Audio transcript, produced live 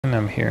And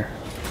I'm here.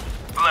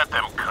 Let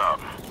them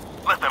come.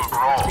 Let them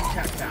brawl.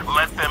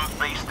 Let them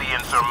face the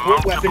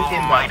insurmountable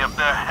might of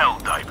the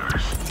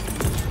Helldivers.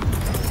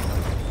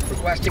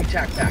 Requesting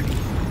tac-tac.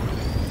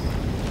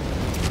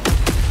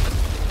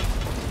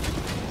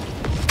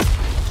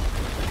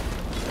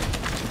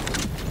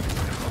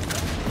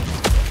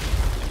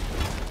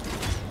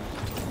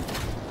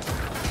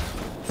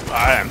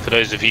 Alright, and for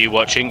those of you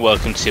watching,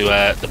 welcome to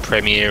the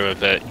premiere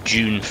of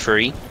June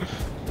 3.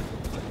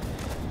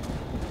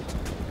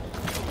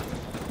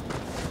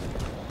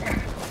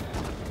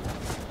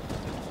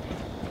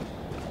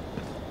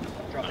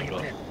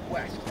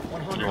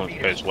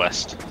 Goes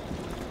west.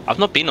 I've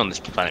not been on this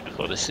planet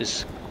before.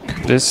 This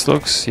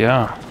looks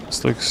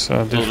different.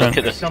 Look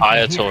at the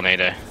fire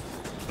tornado,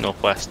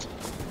 northwest.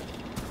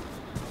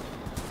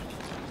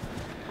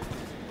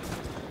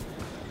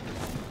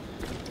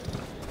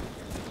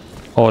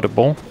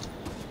 Audible,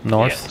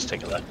 north. Yeah, let's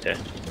take a left here.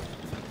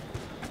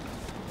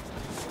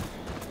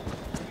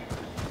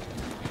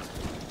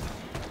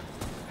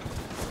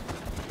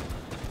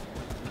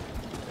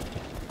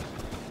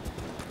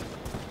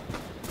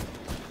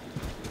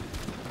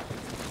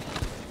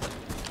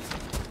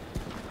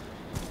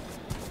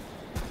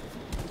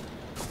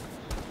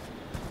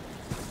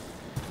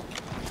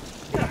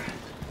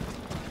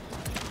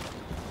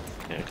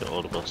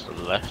 Audible to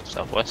the left,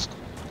 southwest.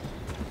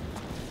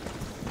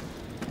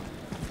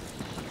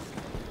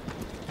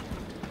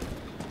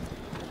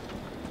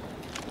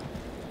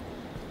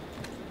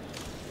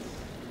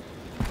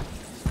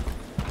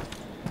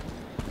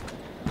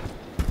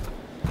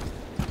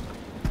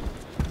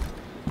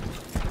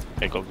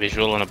 Okay, got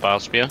visual on a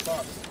biosphere.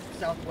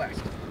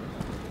 Southwest.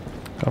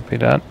 Copy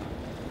that.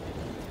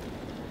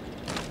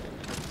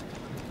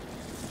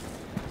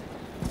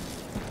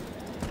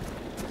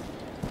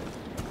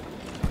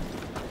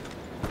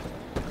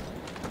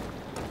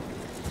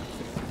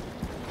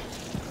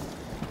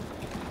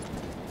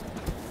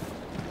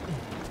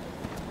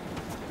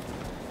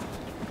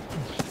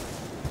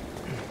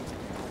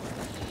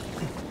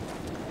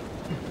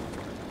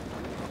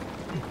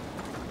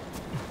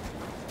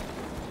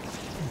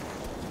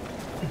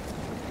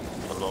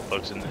 A lot of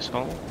bugs in this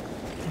hole.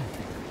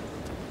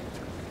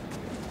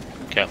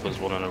 Careful,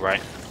 there's one on the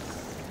right.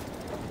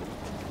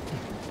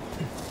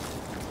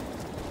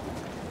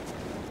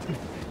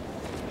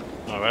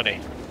 Alrighty.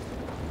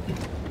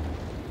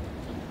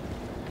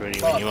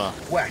 Ready when you are.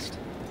 West.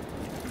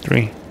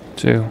 3,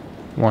 2,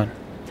 1.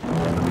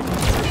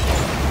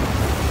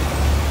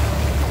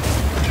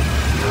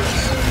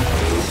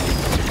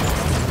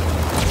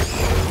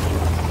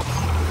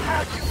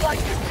 How'd you like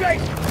to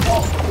taste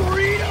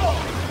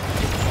burrito?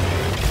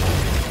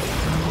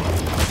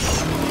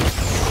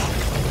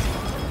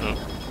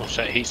 Watch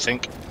that heat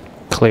sink.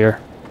 Clear.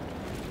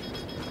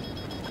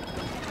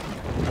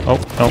 Oh,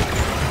 no.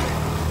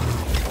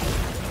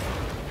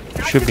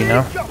 Should be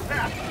now.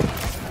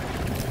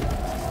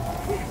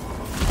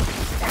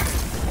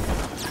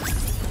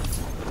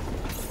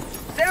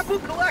 Sample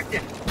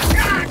collected.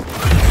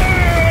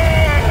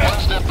 One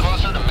step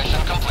closer to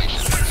mission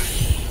completion.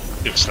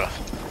 Good stuff.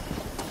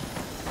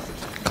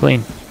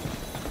 Clean.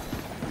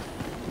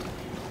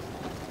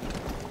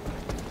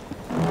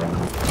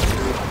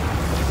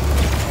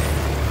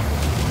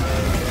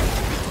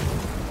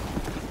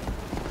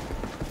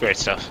 Great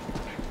stuff.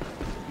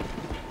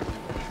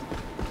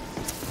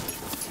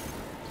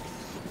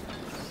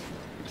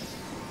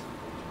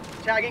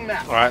 Tagging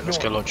map. Alright, let's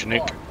go launch a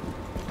nuke.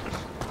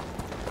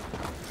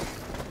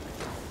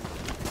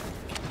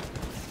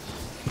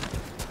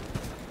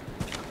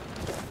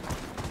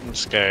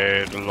 Let's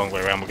go the long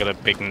way around. We've got a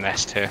big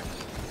nest here.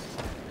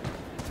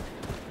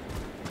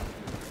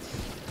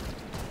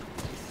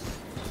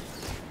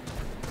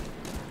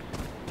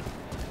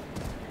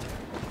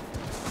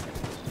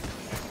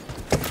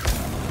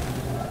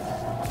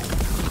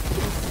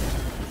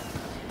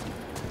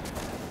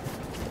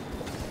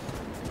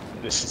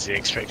 This is the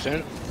extract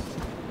zone.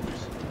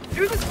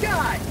 To the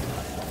sky.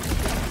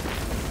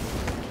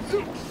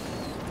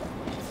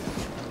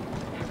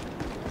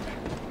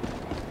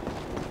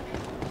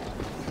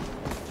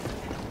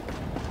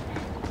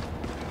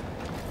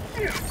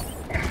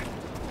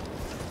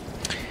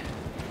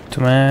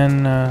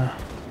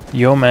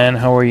 Yo man,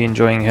 how are you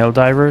enjoying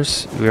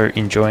Helldivers? We're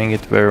enjoying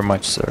it very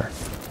much, sir.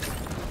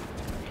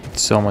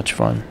 It's so much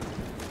fun.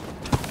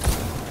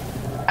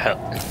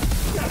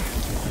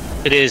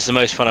 It is the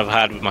most fun I've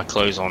had with my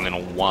clothes on in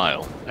a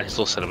while, and it's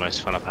also the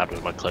most fun I've had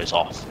with my clothes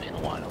off in a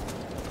while.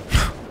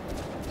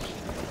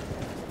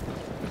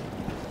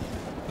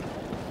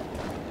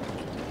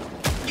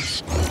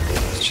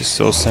 It's just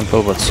so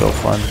simple but so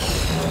fun.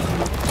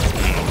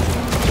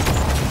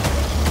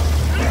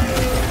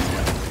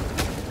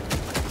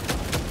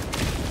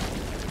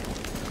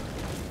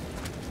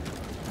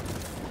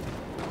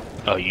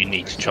 Oh, you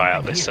need to try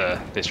out this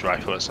this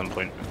rifle at some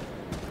point.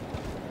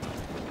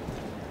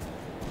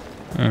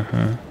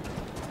 Mm-hmm.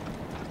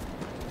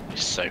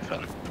 It's so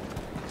fun.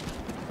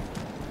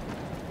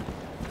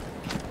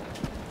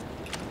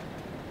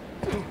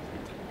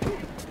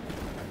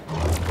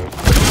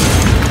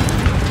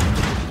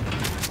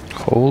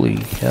 Holy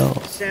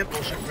hell.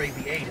 Sample should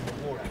greatly aid in the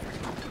war effort.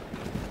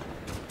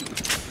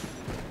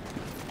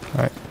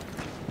 Alright.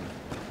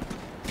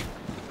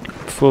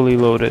 Fully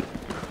loaded.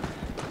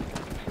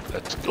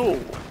 Let's go.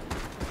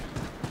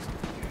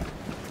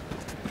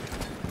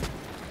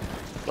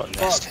 Got a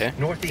nest here.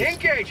 Northeast.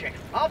 Engaging.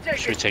 I'll take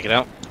Should we take it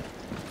out?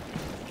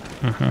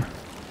 Mm-hmm.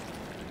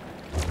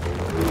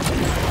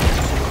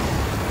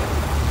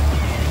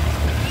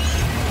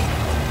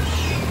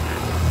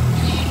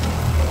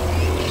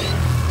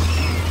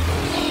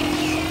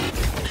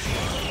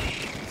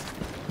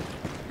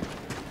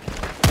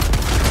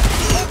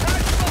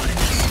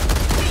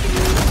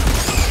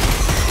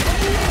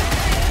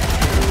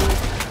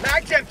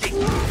 Mag's empty.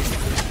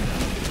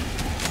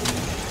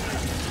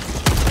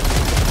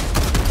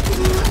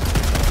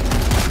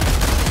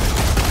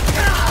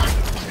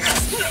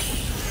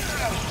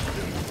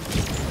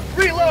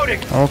 Reloading.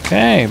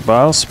 Okay,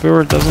 Bile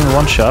Spirit doesn't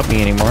one-shot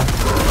me anymore.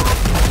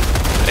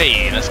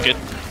 Hey, that's good.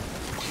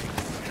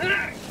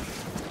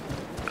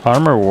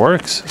 Armor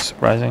works,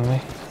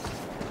 surprisingly.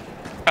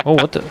 Oh,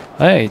 what the?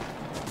 Hey,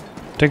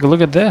 take a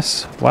look at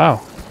this.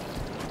 Wow.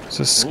 There's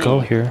a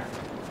skull here.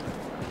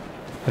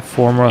 A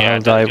former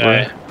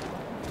Helldiver.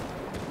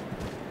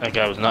 That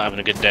guy was not having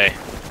a good day.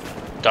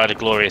 Died a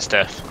glorious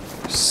death.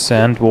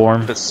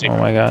 Sandworm. Oh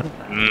my god.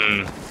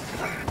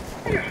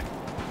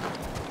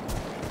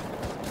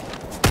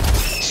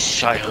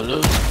 Shy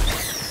hello.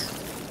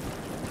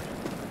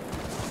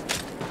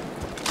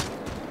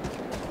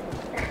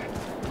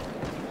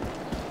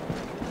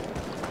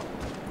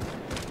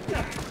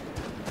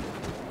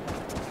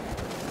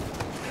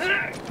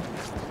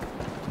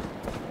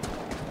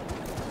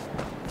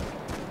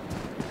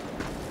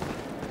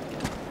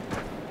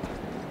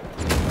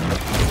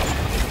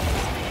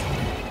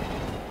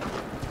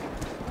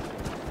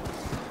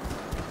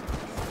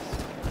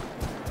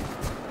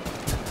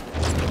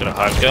 Got a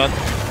hard gun.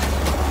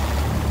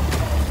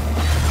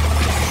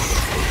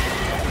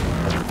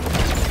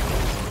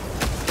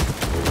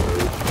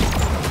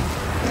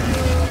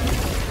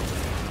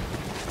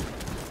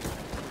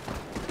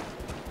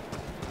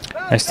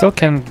 I still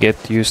can't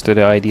get used to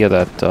the idea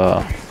that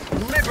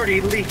Liberty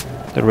Leap.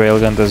 the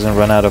railgun doesn't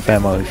run out of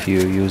ammo if you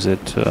use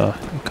it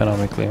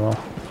economically well.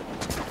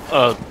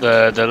 Oh,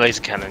 the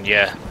laser cannon,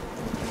 yeah.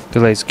 The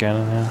laser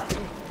cannon, yeah.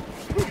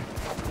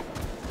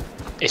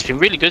 It's been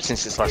really good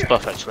since its last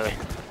buff, actually.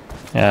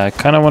 Yeah, I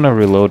kind of want to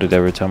reload it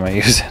every time I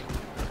use it.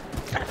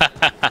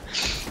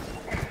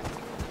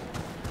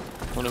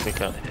 What have we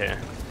got here?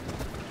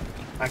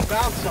 I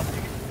found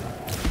something.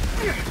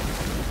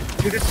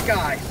 To the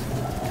skies.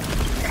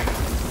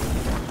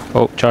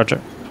 Oh, charger.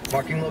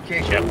 Marking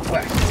location. Yep.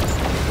 West.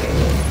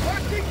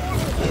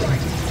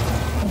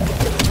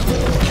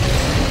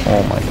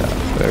 Oh my god,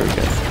 very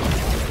good.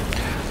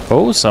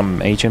 Oh, some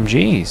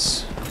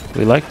HMGs.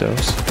 We like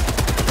those.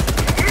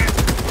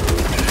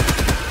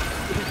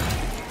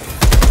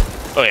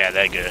 Oh yeah,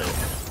 they're good.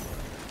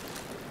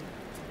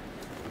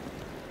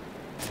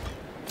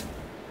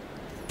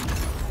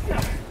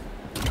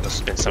 Must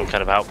have been some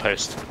kind of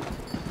outpost.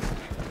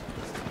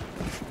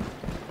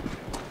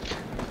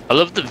 I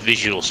love the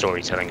visual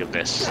storytelling of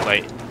this.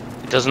 Like,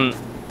 it doesn't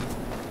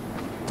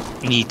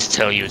need to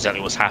tell you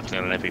exactly what's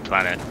happening on every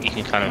planet. You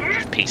can kind of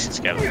just piece it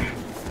together.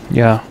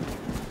 Yeah.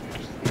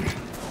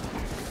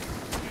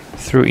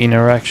 Through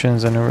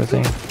interactions and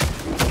everything.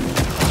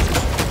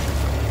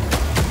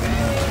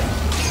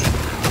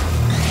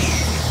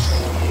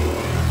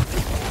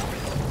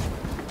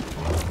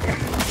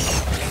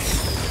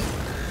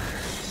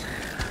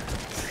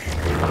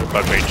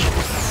 Bug bridge.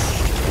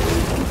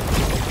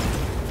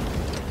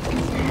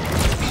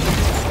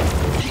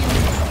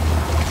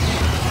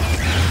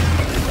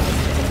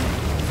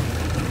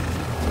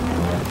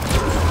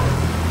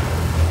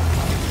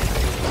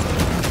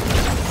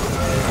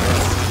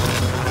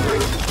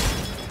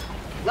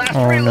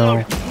 Oh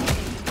no.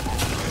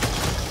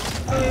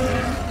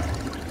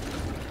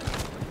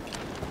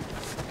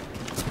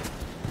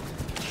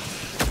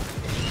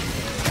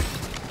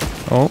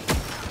 Oh.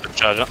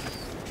 Charge up.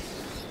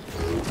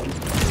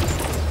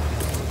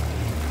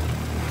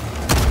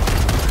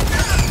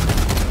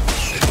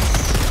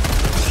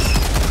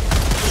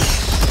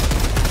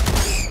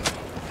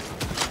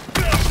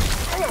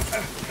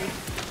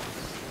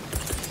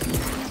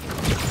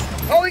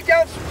 Calling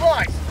down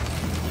supplies.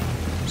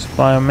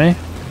 Spy on me.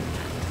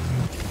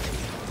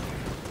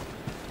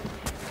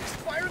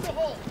 Fire in the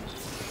hole.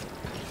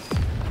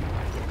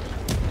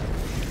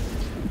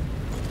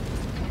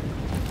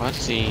 Why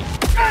does he...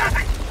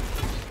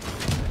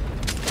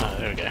 Oh,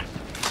 there we go.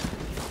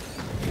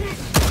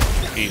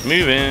 He's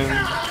moving.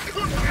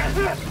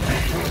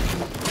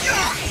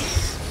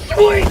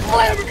 Sweet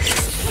limb.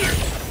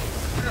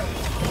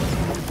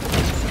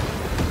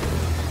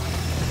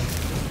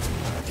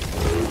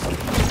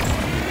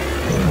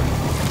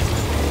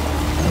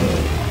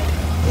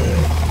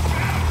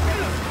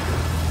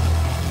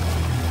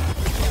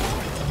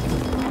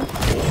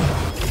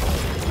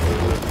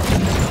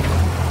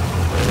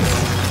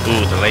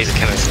 Ooh, the laser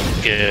cannon's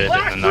good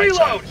at the night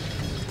time.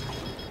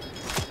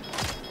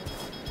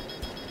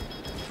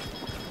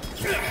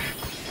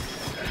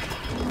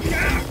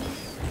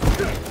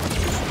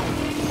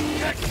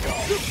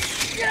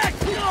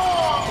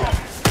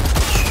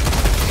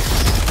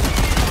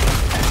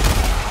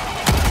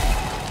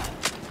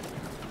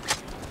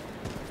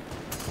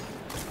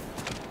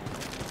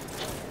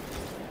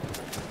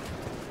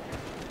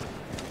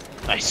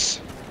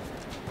 Nice.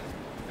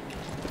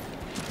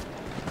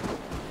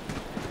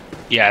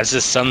 Yeah, as the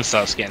sun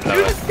starts getting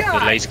lower,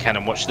 the laser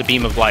cannon, watch the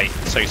beam of light.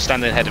 So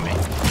stand ahead of me.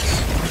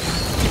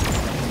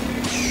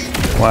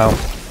 Wow.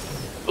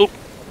 Oop.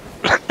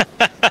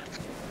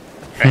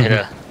 I hit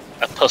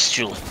a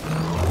pustule.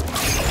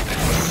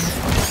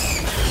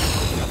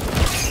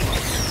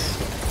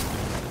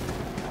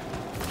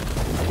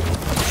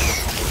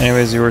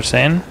 Anyways, you were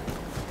saying?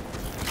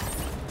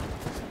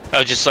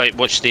 Oh, just like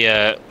watch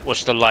the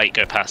light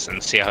go past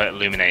and see how it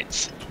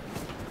illuminates.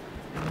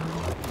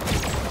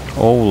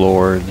 Oh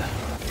lord.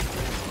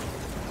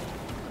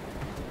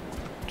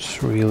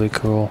 It's really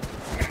cool.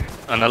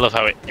 And I love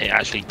how it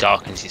actually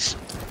darkens his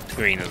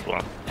screen as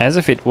well. As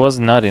if it was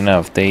not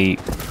enough, they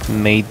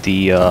made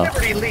the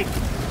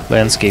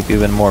landscape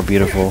even more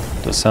beautiful.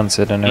 The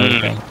sunset and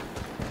everything.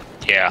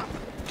 Yeah.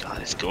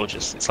 God, it's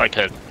gorgeous. It's like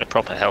a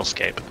proper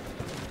hellscape.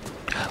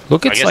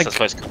 Look, I it's guess like that's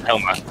why it's called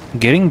Hellmap.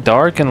 getting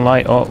dark and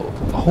light.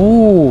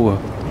 Oh,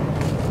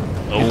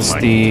 it's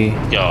the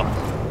God.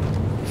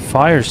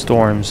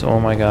 firestorms. Oh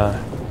my god.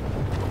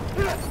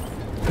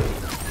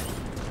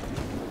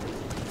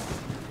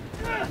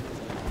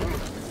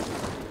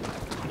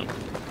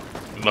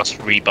 Must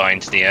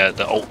rebind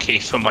the alt key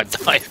for my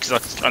dive because I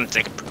was trying to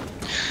take a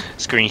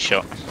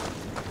screenshot.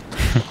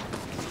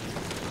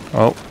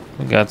 Oh,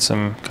 we got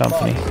some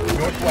company.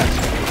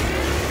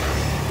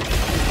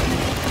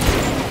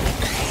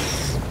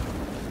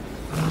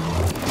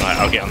 Right,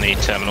 I'll get on the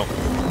terminal.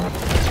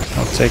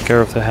 I'll take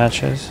care of the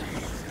hatches.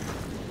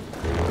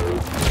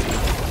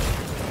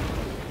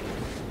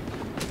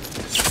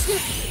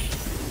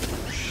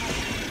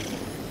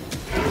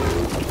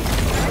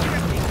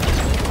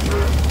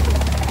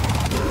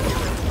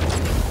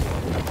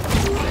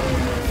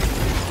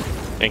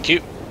 Thank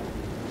you.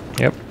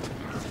 Yep.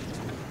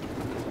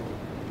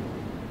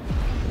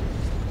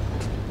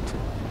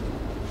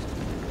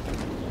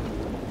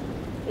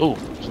 Ooh,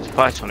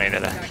 fire tornado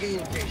there.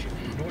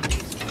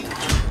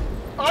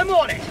 I'm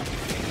on it.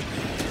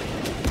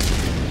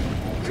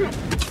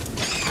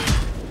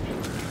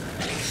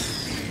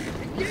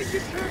 Engage the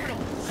terminal.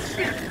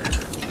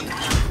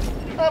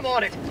 I'm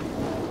on it.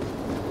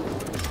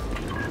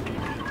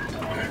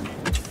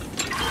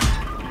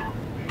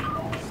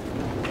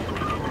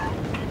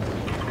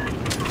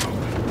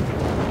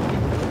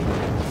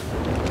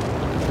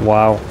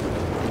 Wow.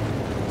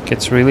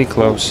 Gets really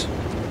close.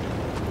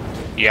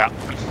 Yeah,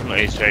 it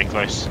is very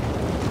close.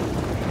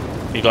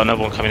 You got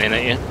another one coming in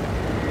at you.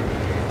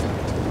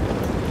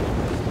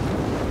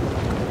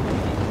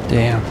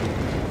 Damn.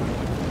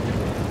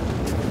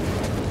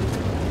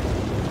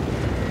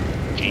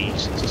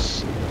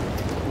 Jesus.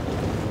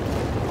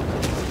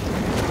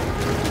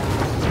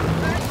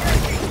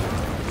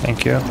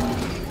 Thank you.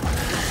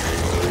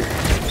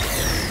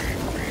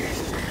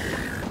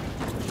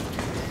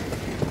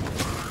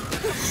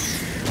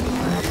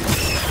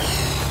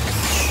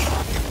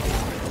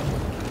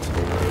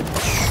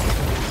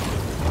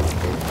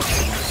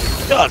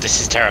 God,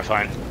 this is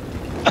terrifying.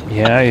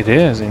 Yeah, it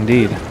is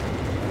indeed.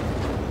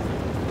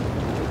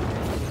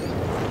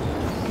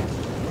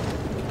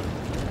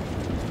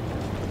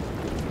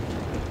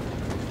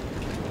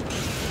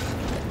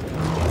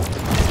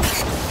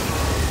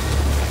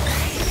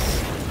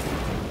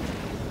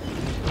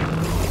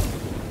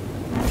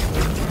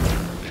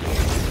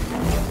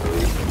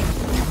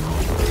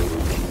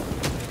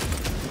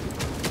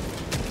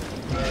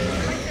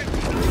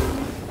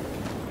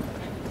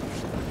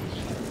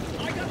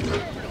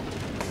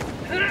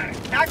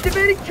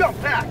 Activating jump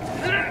pack.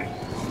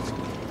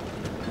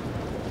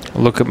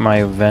 Look at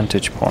my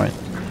vantage point.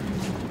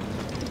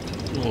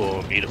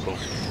 Oh, beautiful.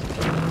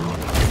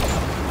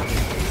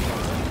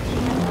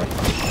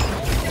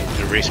 There's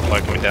a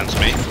resupply coming down to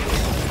me.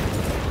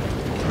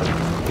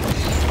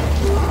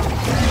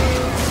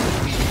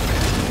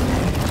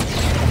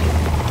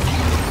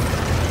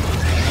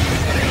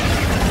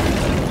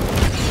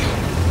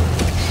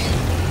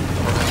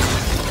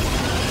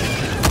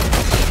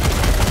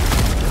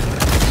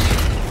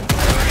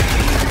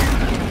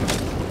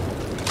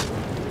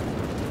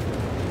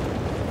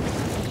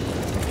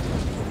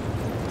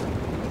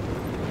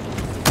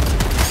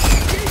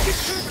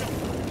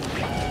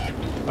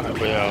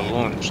 We are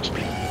launched.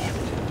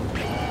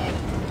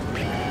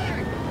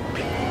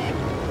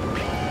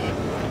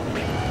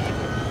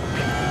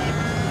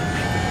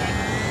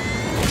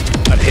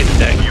 I've hit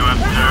deck. You have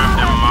served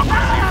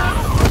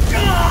democracy.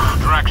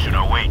 Extraction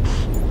awaits.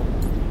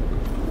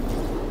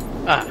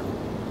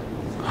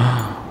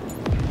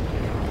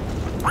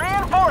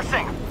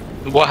 Reinforcing.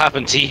 What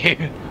happened to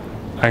you?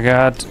 I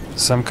got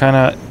some kind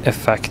of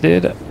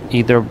affected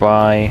either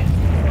by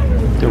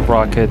the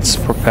rocket's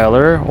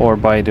propeller or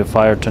by the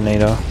fire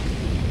tornado.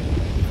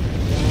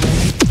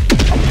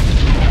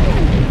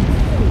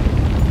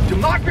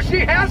 Democracy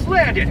has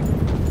landed.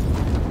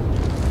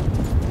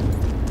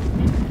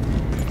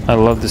 I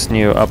love this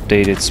new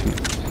update.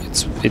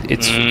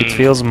 It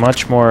feels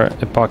much more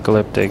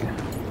apocalyptic.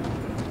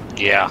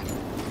 Yeah.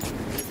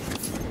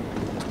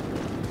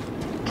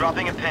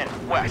 Dropping a pin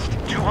west,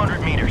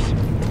 200 meters.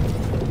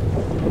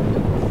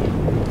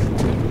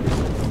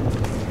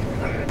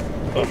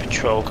 Got a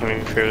patrol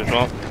coming through as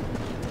well.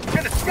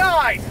 To the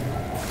skies!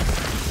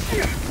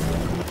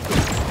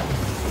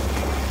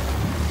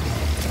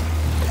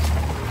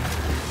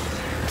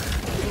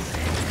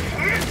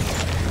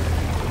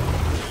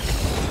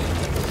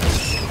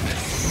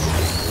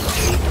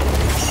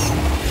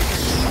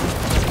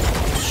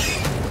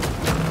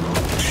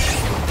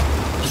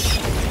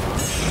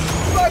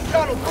 Bug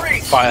tunnel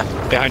breach! Fire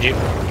behind you.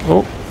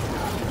 Oh,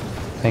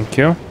 thank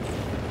you.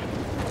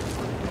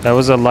 That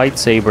was a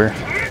lightsaber.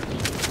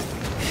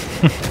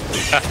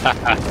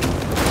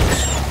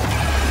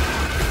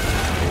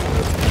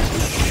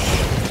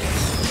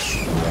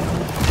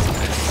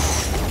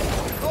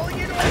 Calling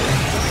in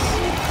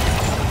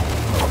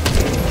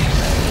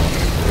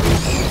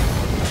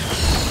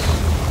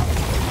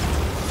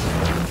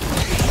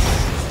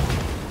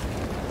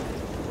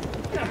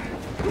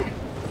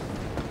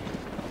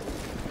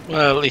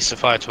Well, at least the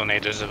fire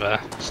tornadoes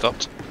have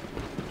stopped.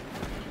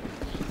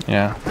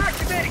 Yeah.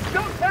 activating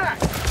jump pack!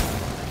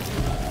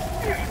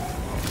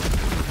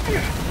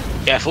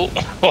 Careful.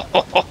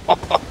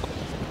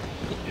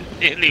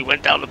 Nearly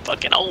went down the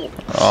fucking hole.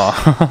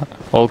 Oh,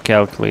 all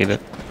calculated.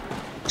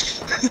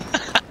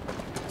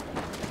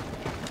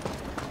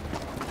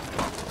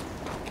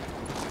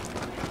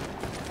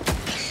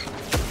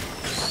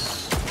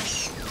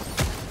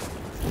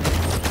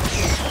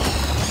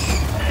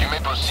 You may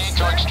proceed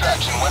to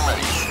extraction when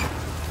ready.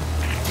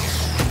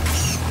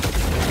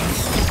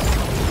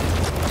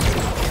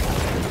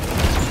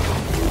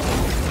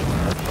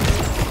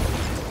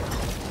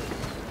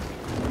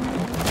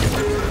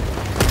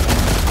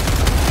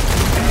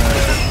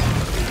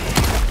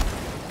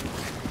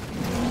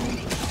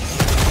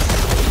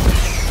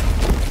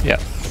 Yeah,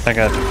 I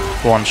got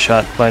one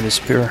shot by the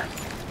spear.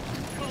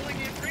 Calling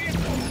in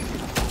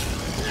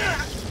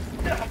reinforcements!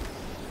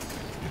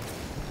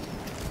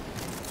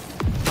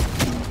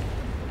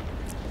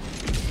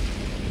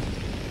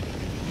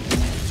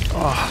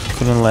 Oh,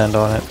 couldn't land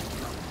on it.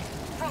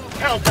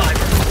 Helldiver!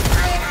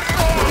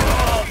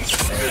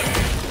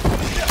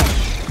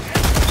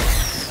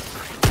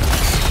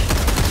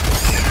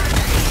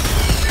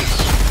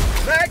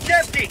 Mag's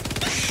empty!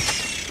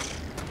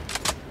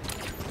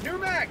 New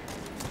mag!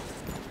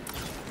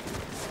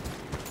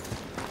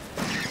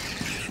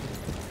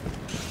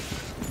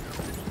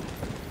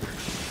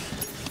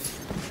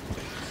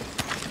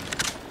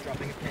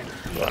 Dropping a pin.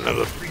 Got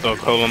another dog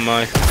hole on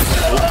my.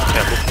 Oh,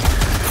 careful.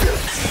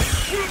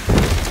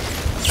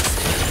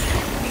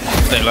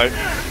 Stay low.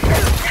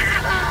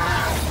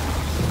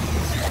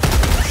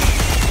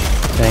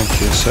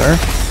 Thank you, sir.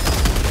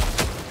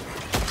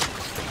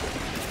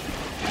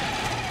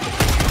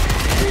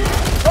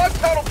 Bug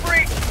tunnel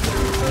breach!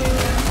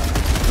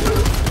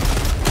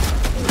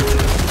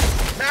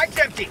 Mag's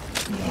empty!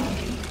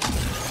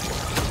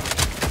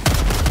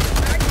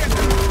 Mag's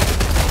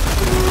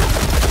empty!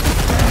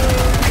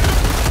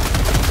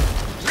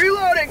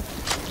 Reloading!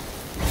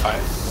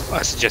 Alright,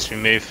 I suggest we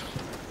move.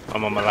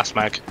 I'm on my last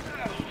mag.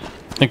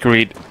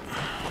 Agreed.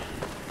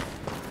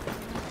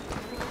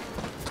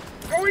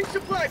 Throwing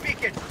supply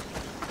beacon!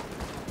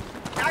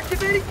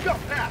 Activating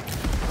jump pack!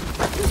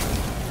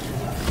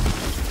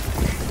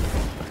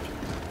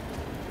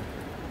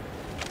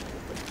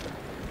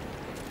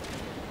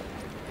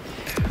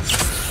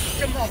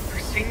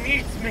 Democracy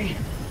needs me!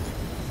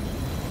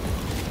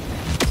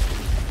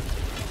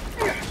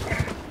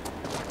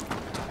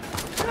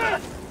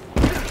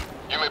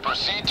 You may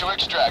proceed to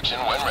extraction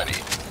when ready.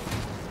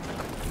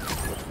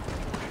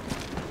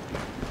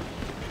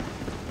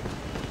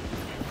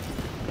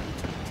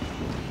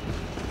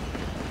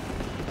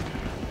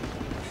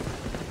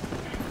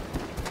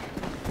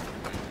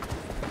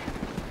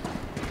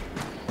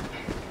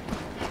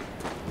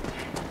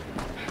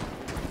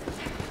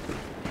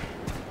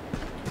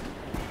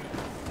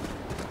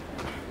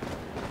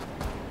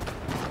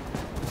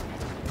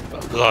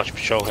 Got a large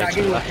patrol head to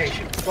Tagging the left.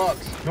 location.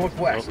 Bugs,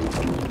 northwest.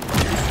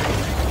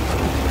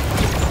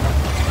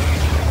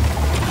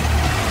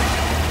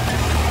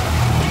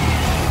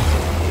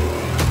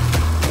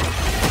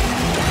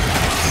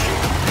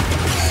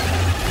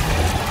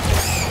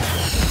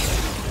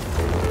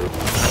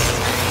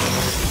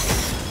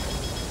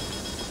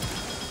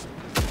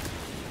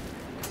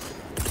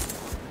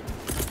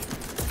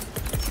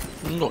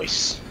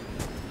 Nice.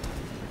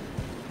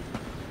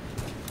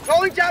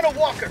 Calling down a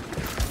walker.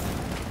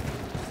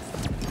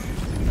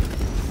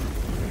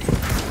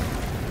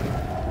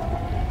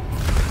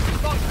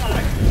 Bug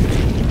time.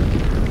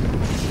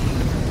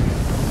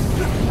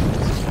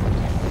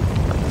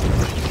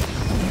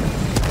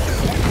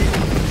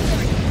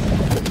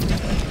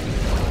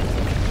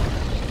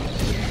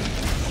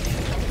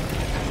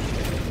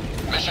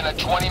 Mission at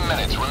 20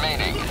 minutes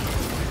remaining.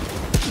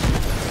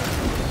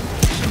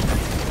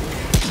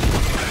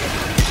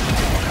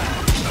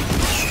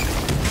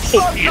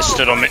 Oh, you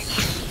stood on me.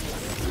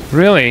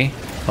 Really?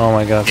 Oh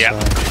my god, Yeah.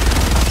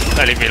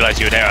 sorry. I didn't realise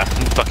you were there. I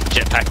fucking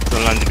jetpacked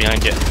and landed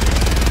behind you.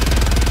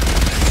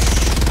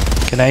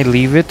 Can I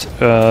leave it,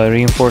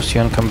 reinforce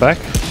you and come back?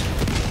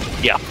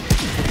 Yeah.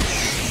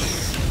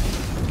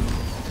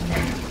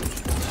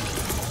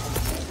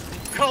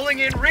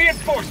 in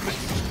reinforcements.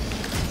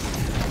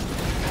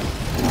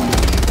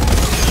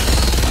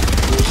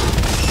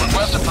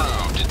 Request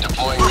approved.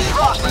 Deploying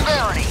reinforcements.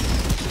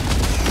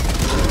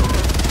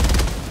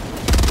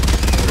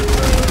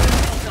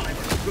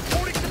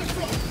 Reporting to the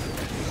front.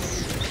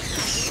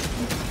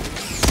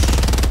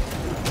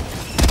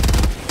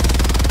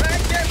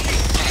 Back empty.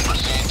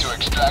 Proceed to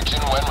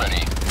extraction when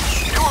ready.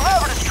 You will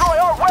never destroy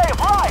our way of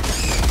life.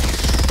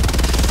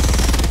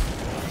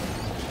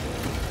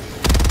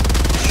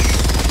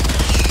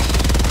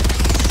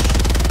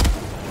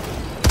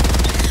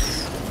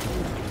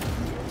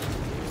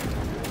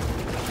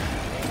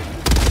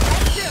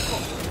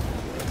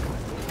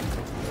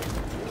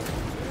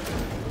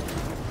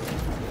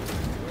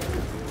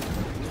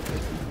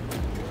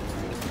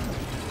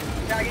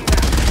 Tagging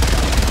that.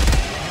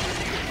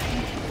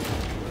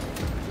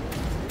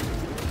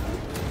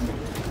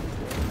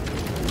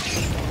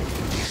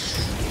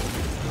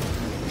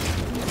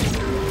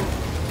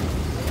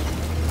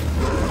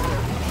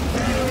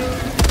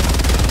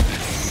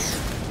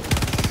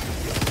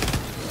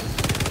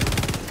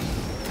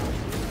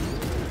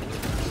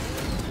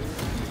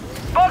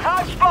 Bug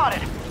hive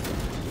spotted.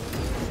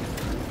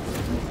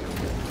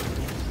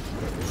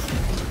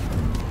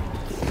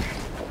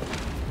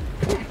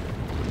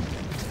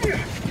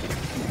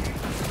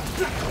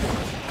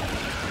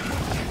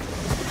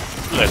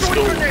 Let's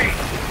go. Grenade.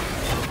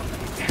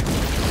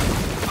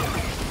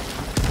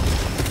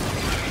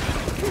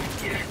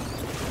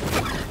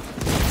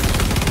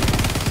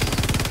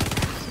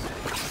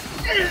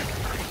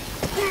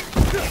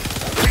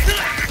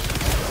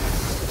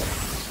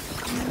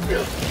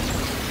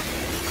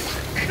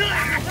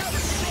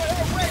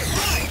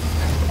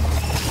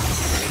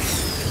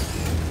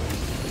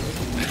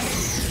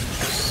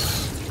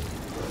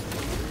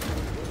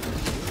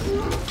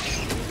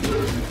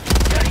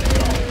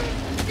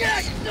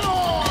 Yes, no!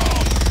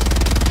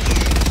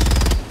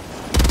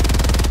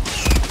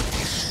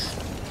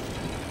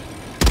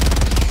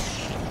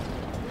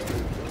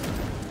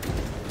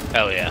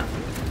 Hell yeah.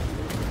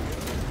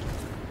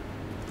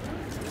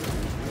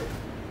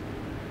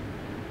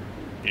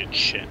 Good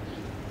shit.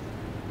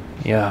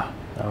 Yeah,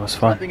 that was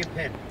fun. Nothing in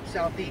pen.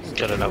 Southeast.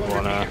 Got another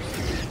one. 200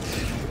 meters.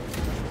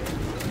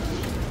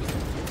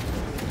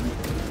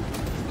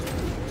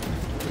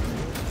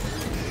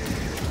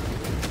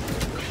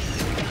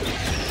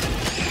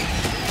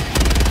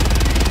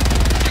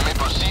 You may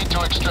proceed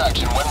to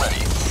extraction when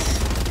ready.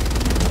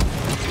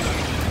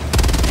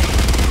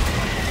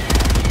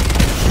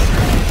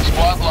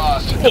 Squad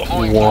lost.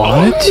 Deploying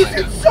What?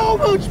 It's so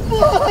much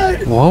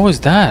blood! What was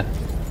that?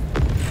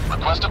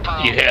 Request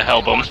approved. You hit a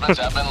hell bomb. Reinforcements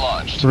have been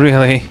launched.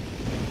 Really?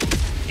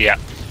 Yeah.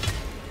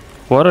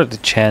 What are the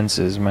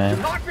chances, man?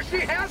 Democracy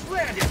has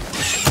landed!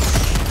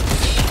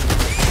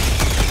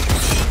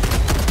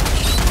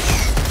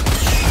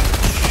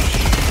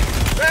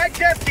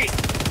 Bag's empty!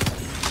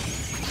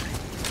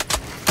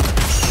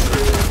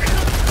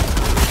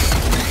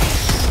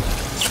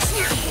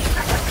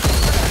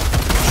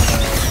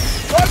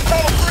 Bug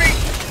tunnel free!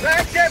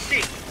 Bag's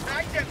empty!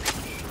 Bag's empty!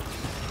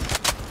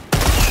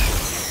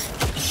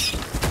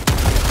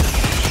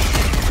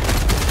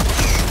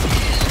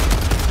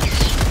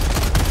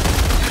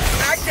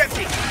 Bag's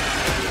empty!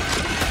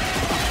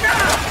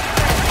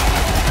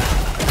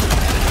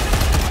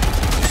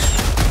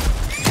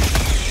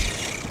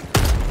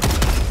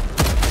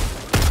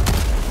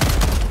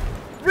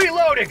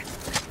 Reloading!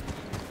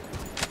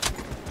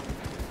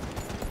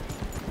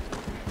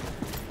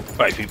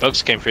 Quite a few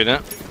bugs came through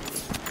that.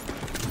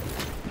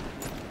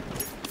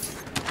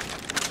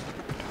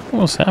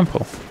 Oh,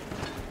 sample.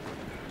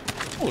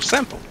 Oh,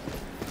 sample.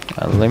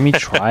 Let me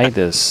try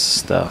this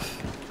stuff.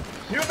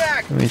 New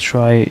mag! Let me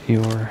try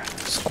your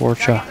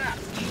Scorcha.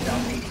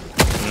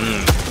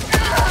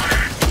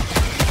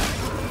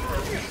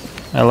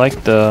 I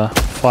like the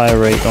fire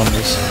rate on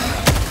this.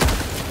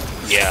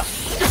 Yeah.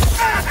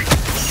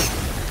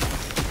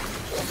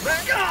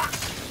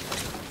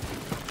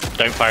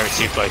 Don't fire it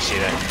too close, you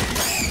know.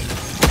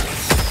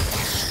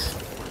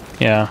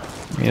 Yeah,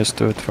 I'm used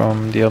to it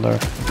from the other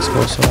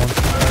explosive one.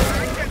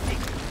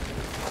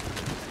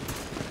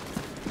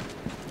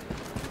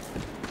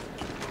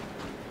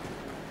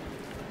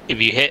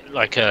 If you hit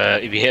like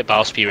if you hit a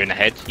battle spear in the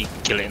head, you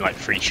can kill it in like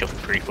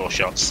 3-4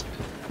 shots.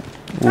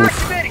 Oof.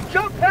 Activating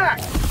jump pack!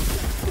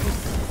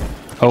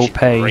 Oh, Which is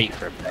pay. Great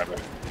for a brother.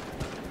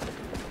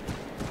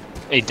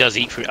 It does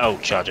eat through. Oh,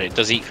 charger! It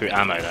does eat through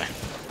ammo though.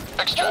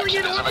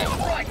 Extraction is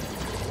available. Right.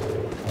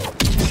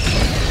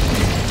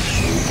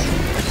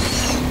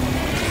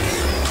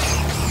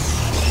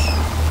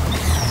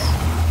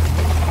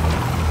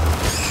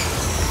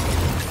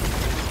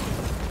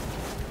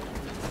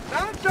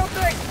 Found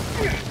something!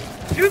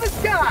 To the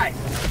sky!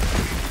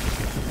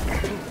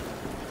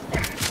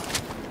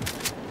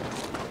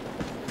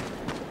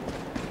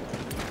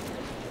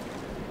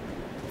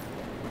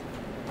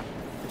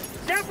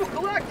 Sample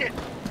collected!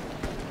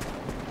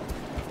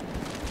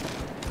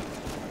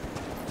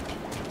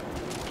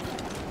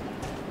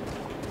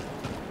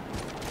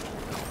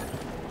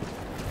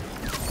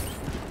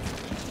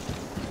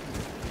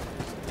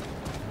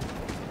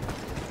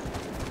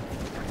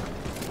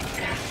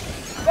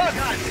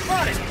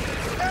 On it!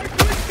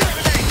 Adequate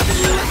exterminate!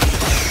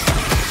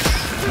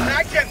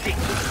 Mag's empty!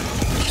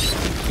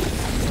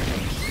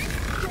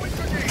 Throwing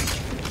grenade!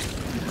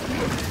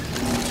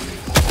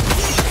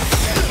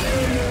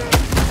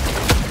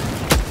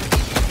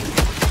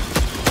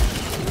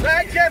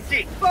 Mag's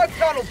empty! Bug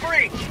tunnel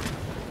breach!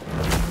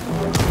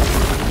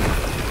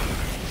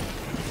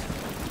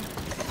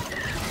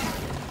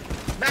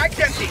 Mag's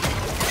empty!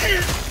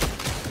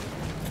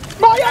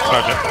 My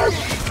arm!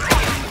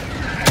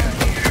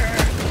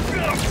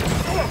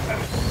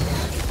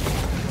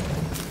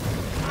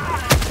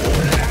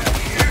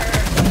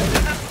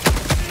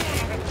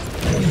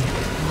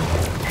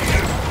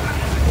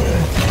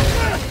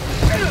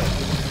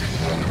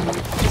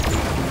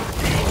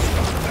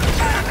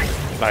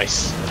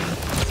 Nice.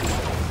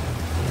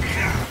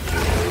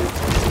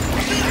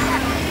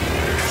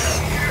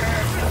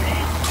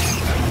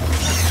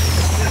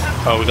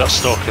 Oh, we got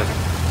Stalker.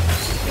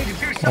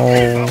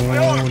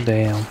 Oh,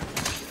 damn.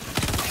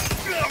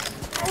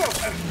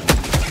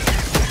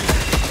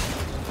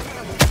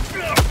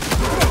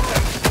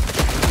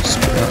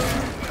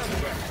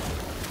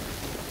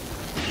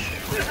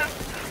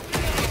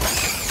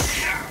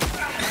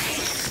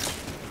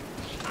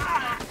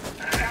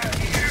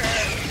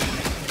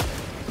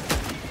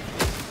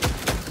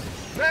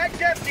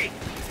 Mag's empty!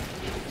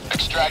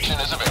 Extraction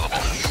is available.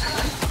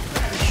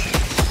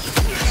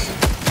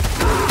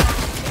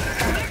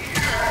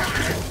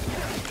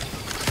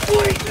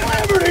 Sweet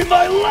liberty,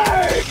 my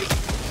leg!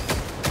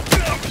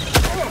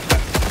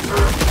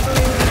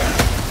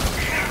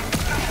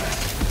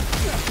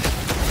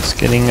 It's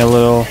getting a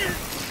little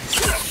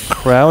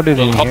crowded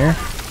in here.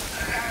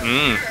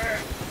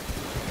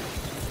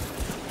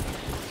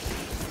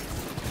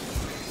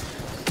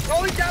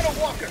 Calling down a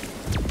walker!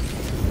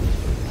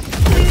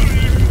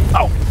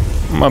 Oh,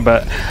 my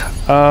bad.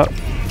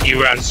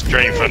 You ran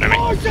straight in front of me.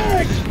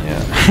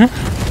 Yeah.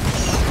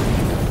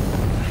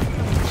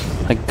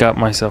 I got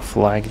myself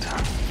flagged.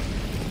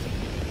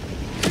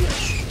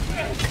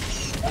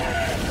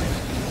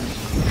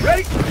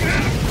 Ready?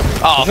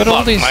 Oh, Look at all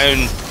fuck, these- my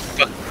own...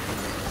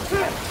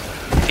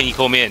 Can you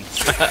call me in?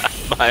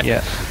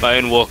 Yeah. My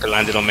own walker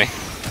landed on me.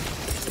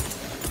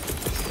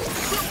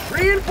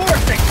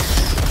 Reinforcing!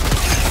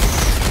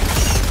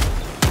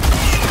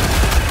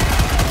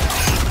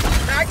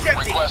 Mag's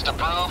empty! Request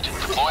approved.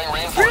 Deploying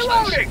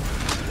reinforcements. Reloading!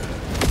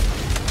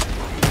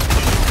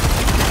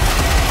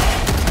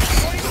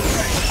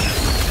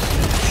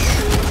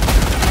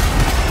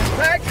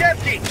 Mag's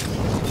empty!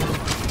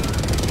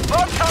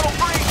 Bug tunnel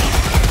breach!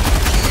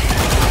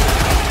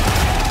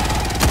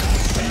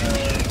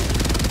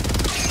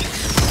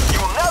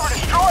 You'll never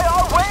destroy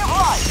our way of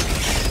life!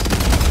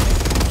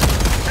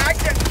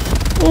 Mag's empty!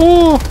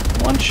 Ooh,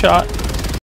 one shot.